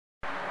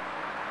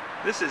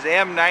This is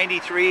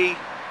M93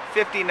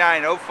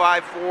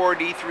 59054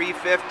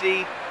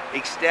 D350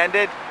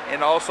 extended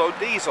and also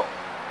diesel.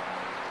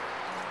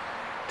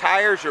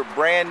 Tires are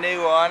brand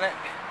new on it.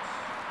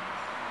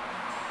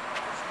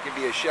 Give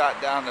you a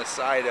shot down the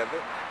side of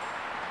it.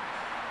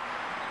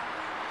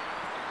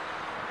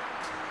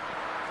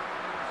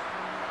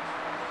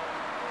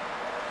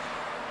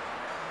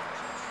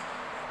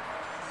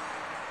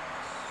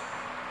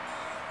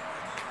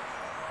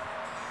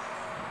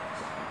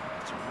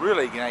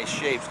 Really nice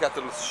shape. It's got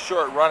the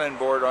short running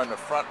board on the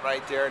front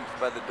right there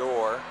by the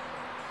door.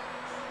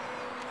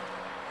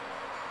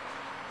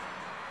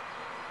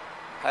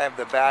 I have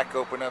the back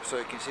open up so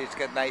you can see it's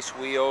got nice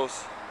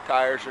wheels.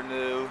 Tires are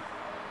new.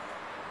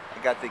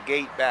 I got the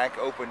gate back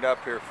opened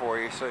up here for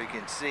you so you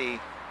can see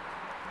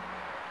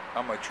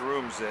how much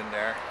room's in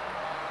there.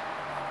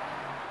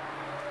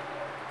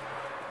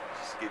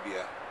 Just give you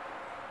a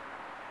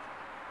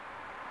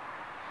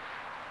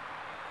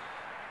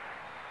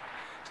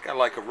got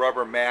like a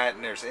rubber mat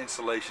and there's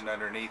insulation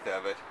underneath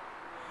of it,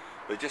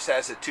 but it just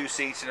has the 2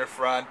 seats in the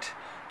front.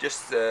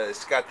 Just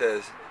it's got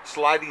the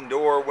sliding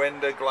door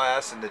window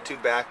glass and the 2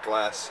 back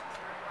glass.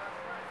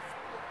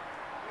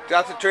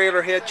 Got the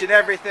trailer hitch and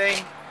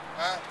everything.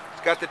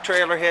 It's got the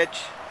trailer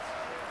hitch.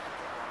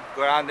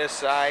 Go on this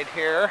side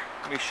here.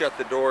 Let me shut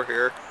the door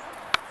here.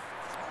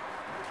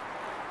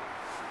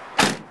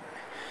 Let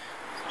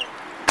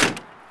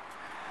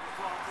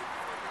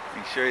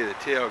me show you the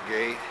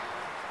tailgate.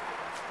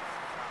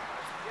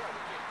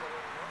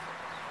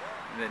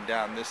 And then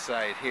down this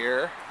side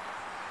here,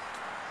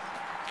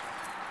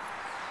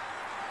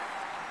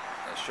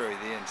 I'll show you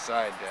the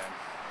inside then.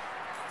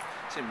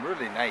 It's in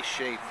really nice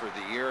shape for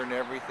the year and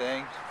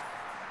everything.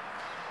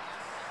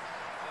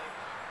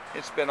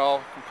 It's been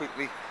all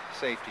completely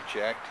safety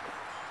checked.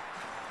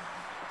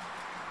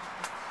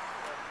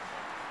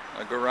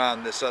 I'll go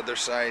around this other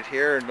side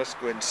here and let's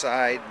go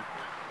inside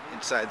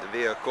the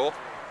vehicle.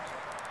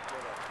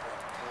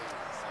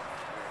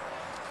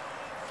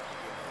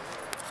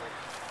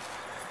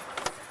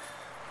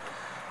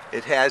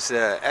 It has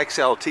a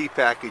XLT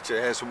package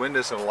that has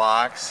windows and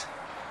locks,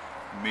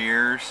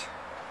 mirrors.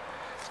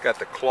 It's got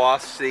the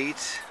cloth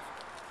seats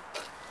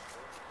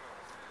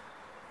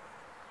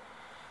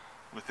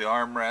with the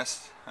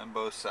armrest on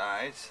both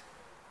sides.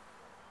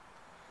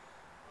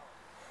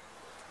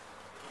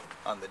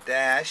 On the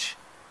dash,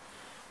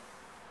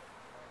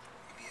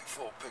 give you a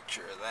full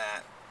picture of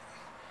that.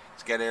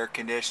 It's got air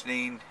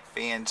conditioning,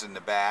 fans in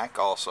the back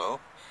also.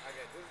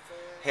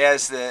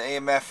 Has the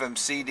AM/FM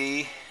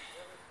CD.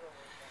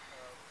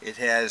 It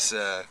has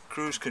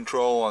cruise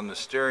control on the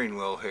steering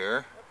wheel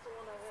here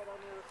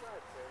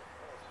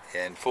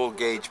and full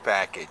gauge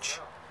package.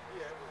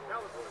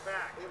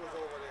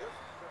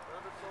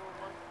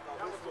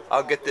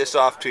 I'll get this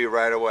off to you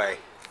right away.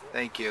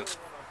 Thank you.